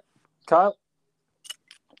 Okay. Kyle?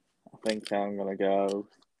 I think I'm going to go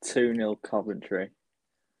 2-0 Coventry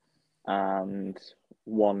and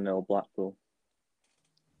 1-0 Blackpool.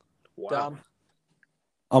 Wow. Dan?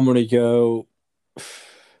 I'm going to go...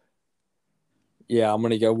 Yeah, I'm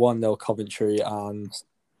going to go 1-0 Coventry and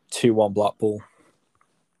 2-1 Blackpool.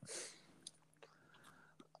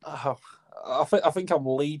 Oh, I think I'm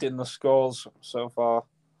leading the scores so far.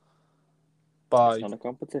 It's not a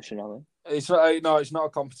competition, I think. It's not a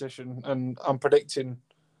competition, and I'm predicting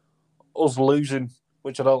us losing,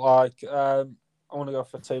 which I don't like. I want to go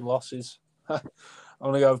for 2 losses. I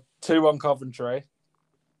want to go 2-1 Coventry,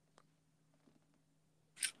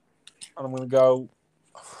 and I'm going to go.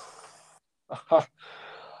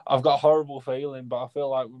 I've got a horrible feeling, but I feel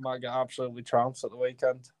like we might get absolutely trounced at the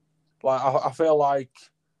weekend. I feel like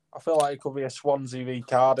it could be a Swansea v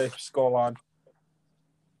Cardiff scoreline.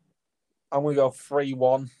 I'm going to go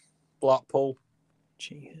 3-1 Blackpool.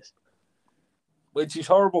 Jeez. Which is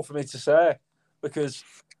horrible for me to say because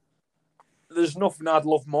there's nothing I'd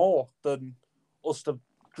love more than us to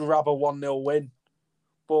grab a 1-0 win.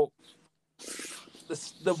 But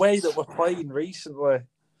the way that we're playing recently,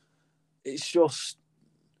 it's just,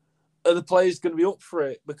 are the players going to be up for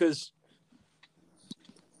it? Because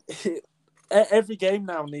every game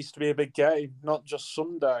now needs to be a big game, not just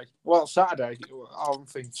Sunday. Well, Saturday. I don't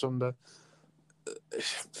think Sunday.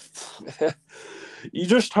 You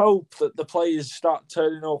just hope that the players start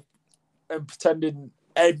turning up and pretending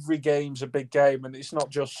every game's a big game and it's not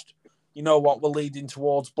just, you know what, we're leading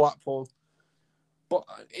towards Blackpool. But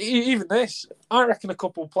even this, I reckon a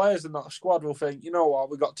couple of players in that squad will think, you know what,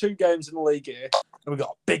 we've got 2 games in the league here and we've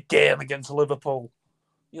got a big game against Liverpool.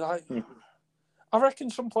 You're like, I reckon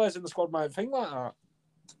some players in the squad might think like that.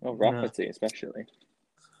 Well, Rafferty especially.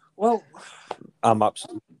 Well, I'm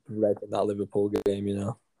absolutely dreading that Liverpool game. You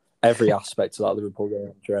know, every aspect of that Liverpool game,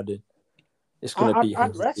 I'm dreading. It's going to be.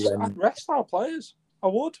 I'd rest our players. I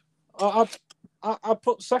would. I'd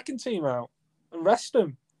put second team out and rest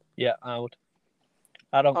them. Yeah, I would.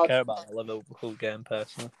 I don't care about the Liverpool game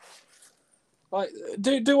personally. Like,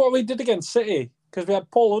 do what we did against City, because we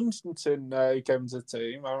had Paul Huntington who came to the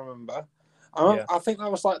team. I remember. I think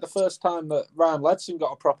that was like the first time that Ryan Ledson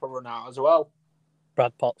got a proper run out as well.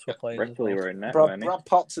 Brad Potts were playing. Ripley were in there. Brad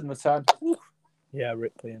Potts in the 10. Ooh. Yeah,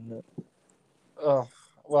 Ripley in there. Oh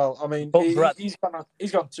well, I mean, he's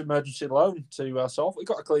gone to emergency loan to Salford. He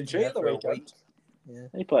got a clean sheet at the weekend. Yeah.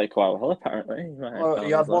 He played quite well, apparently.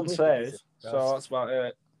 He had one save, so that's about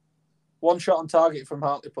it. One shot on target from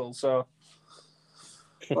Hartlepool, so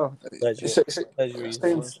well,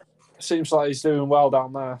 seems like he's doing well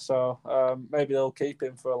down there. So maybe they'll keep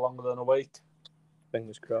him for longer than a week.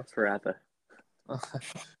 Fingers crossed. Forever.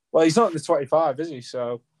 Well, he's not in the 25, is he?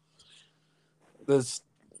 So there's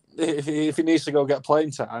if he needs to go get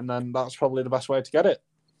playing time, then that's probably the best way to get it.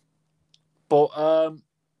 But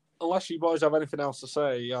unless you boys have anything else to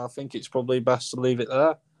say, I think it's probably best to leave it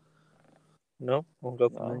there. No, we'll go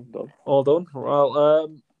for me. All done. Well,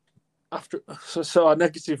 so our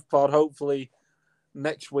negative pod, hopefully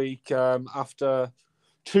next week, after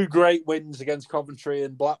 2 great wins against Coventry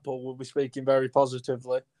and Blackpool, we'll be speaking very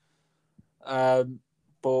positively.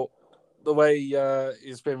 But the way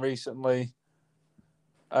it's been recently,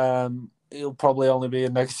 it'll probably only be a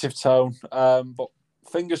negative tone. But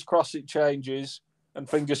fingers crossed it changes, and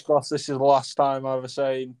fingers crossed this is the last time I'm ever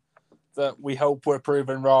saying that we hope we're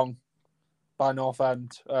proven wrong by North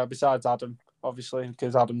End, besides Adam, obviously,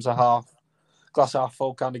 because Adam's a glass half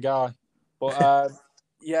full kind of guy. But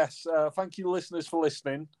yes, thank you, listeners, for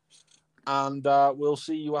listening, and we'll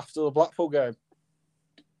see you after the Blackpool game.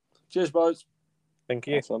 Cheers, boys. Thank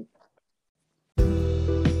you. Awesome.